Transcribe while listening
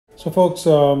So folks,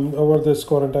 over this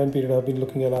quarantine period, I've been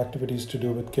looking at activities to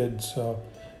do with kids.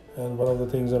 And one of the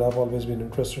things that I've always been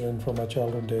interested in from my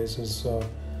childhood days is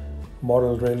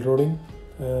model railroading.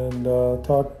 And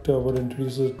thought would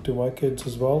introduce it to my kids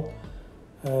as well.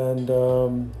 And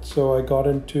so I got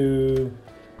into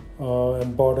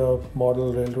and bought a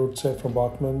model railroad set from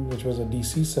Bachman, which was a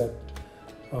DC set,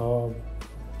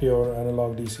 pure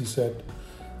analog DC set.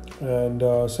 And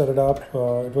set it up.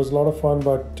 It was a lot of fun,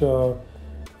 but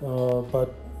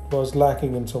was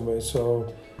lacking in some ways.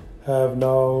 So have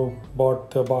now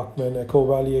bought the Bachman Echo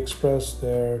Valley Express,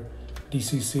 their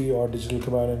DCC or digital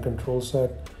command and control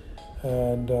set,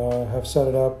 and have set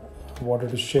it up. I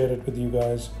wanted to share it with you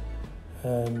guys,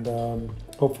 and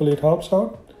hopefully it helps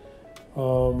out,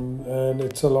 and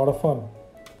it's a lot of fun.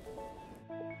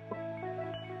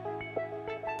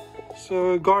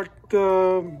 So I got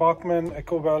the Bachman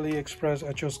Echo Valley Express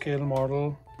HO scale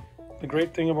model. The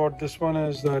great thing about this one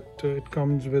is that it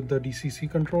comes with the DCC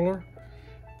controller.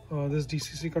 This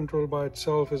DCC control by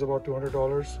itself is about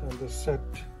 $200, and the set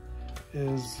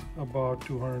is about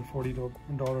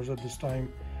 $240 at this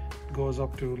time. It goes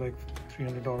up to like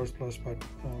 $300 plus, but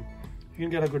you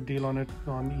can get a good deal on it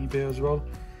on eBay as well.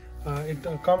 It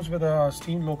comes with a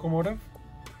steam locomotive,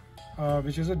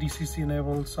 which is a DCC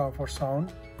enabled for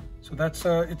sound. So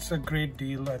it's a great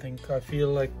deal. I think I feel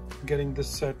like getting this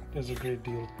set is a great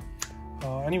deal.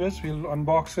 Anyways, we'll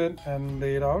unbox it and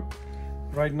lay it out.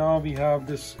 Right now we have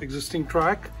this existing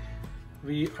track.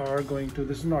 We are going to,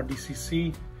 this is not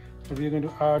DCC, but we're going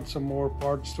to add some more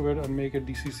parts to it and make it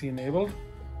DCC enabled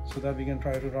so that we can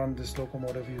try to run this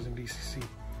locomotive using DCC.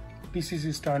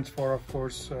 DCC stands for, of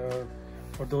course,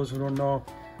 for those who don't know,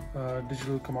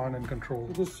 digital command and control.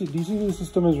 This DCC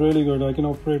system is really good. I can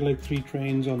operate like 3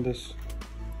 trains on this.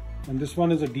 And this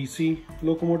one is a DC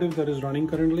locomotive that is running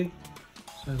currently.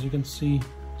 So as you can see,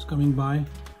 it's coming by.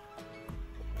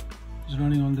 It's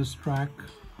running on this track,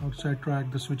 outside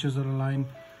track. The switches are aligned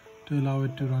to allow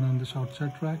it to run on this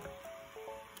outside track.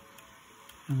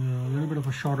 And a little bit of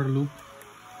a shorter loop.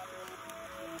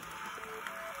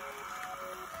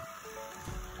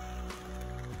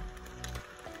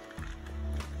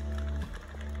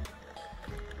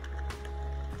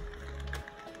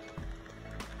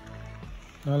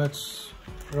 Now let's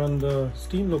run the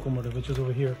steam locomotive, which is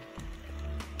over here.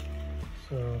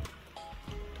 So,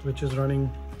 which is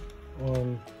running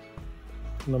on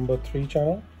number 3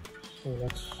 channel. So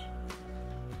that's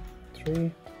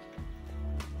 3.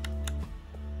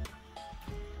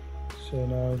 So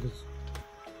now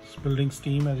it's building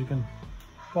steam, as you can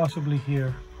possibly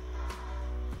hear.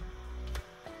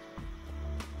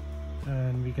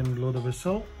 And we can blow the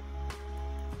whistle.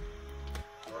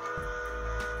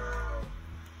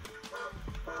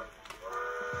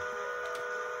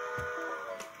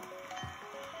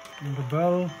 And the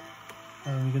bell,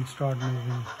 and we can start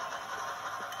moving.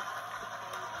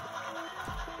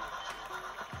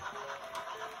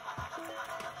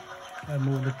 I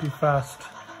moved it too fast,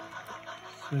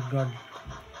 so it got,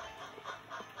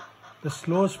 the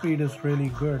slow speed is really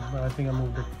good, but I think I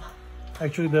moved it.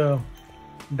 Actually, the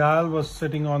dial was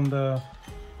sitting on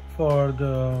for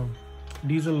the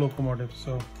diesel locomotive,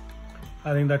 so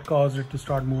I think that caused it to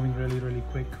start moving really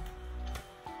quick.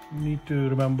 You need to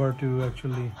remember to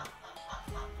actually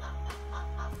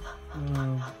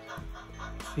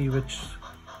see which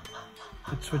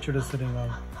switch it is sitting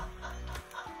on.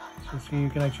 So see, you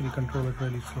can actually control it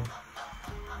really slow.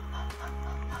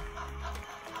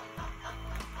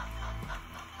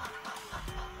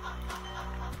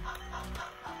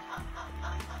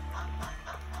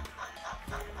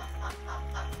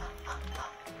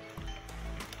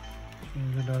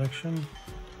 Change the direction.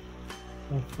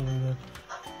 Hopefully that.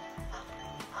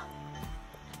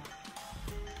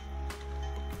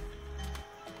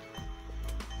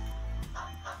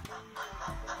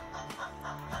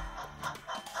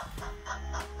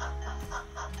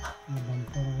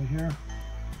 Bumper over here.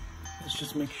 Let's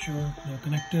just make sure they're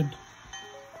connected.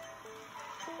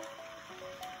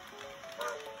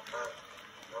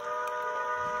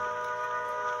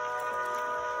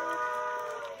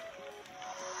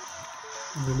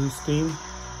 Release steam.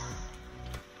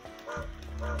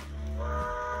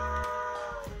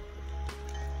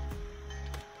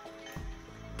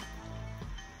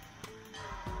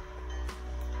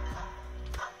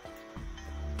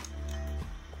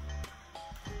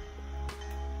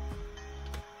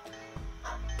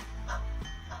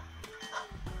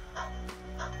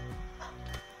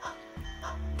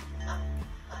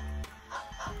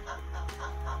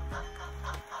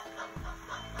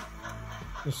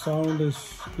 The sound is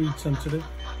speed sensitive.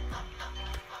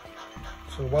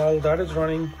 So while that is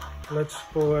running, let's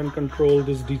go and control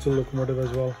this diesel locomotive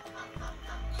as well.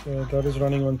 So that is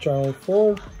running on channel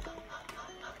 4,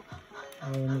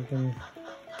 and you can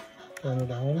turn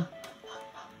it on.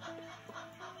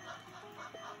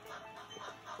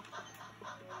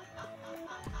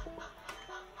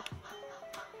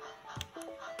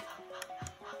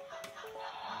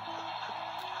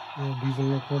 The diesel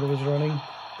locomotive is running.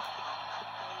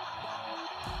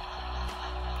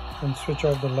 You can switch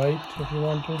off the light if you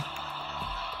want to.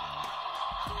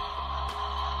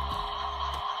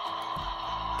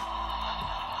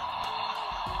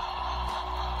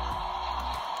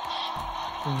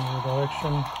 In the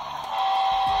direction.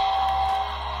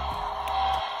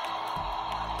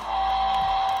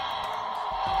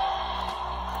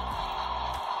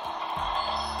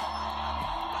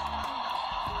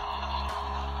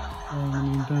 And in the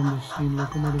meantime, the steam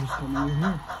locomotive is coming over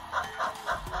here.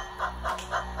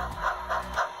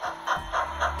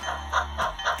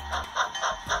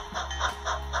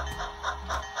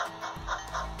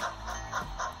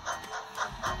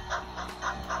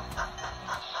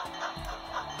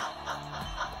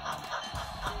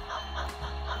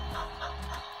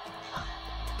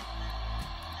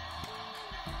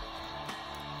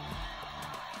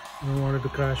 I don't want it to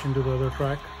crash into the other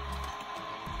track,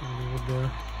 so leave it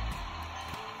there.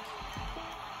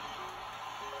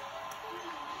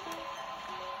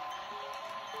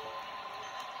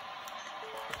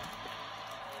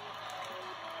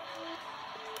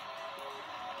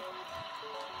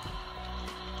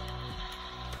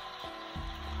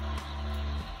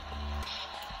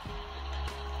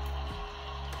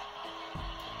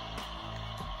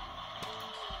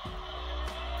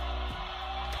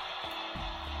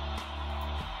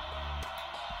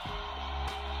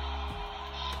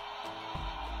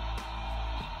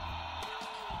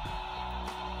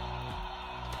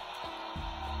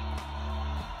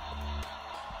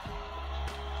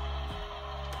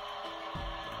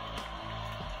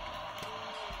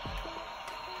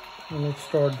 And let's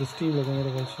start the steam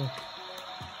locomotive also.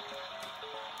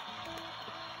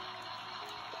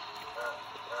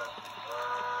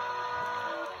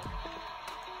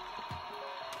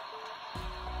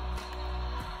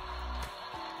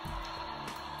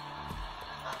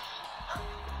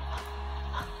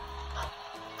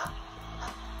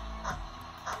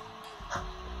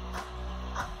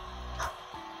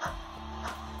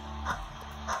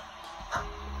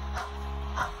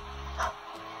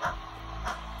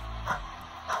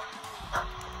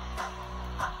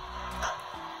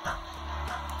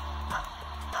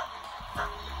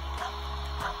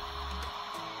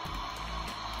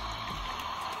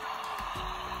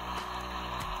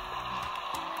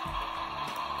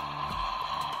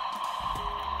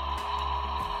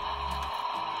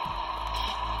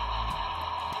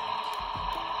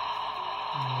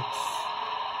 Let's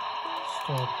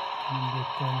stop number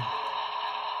 10.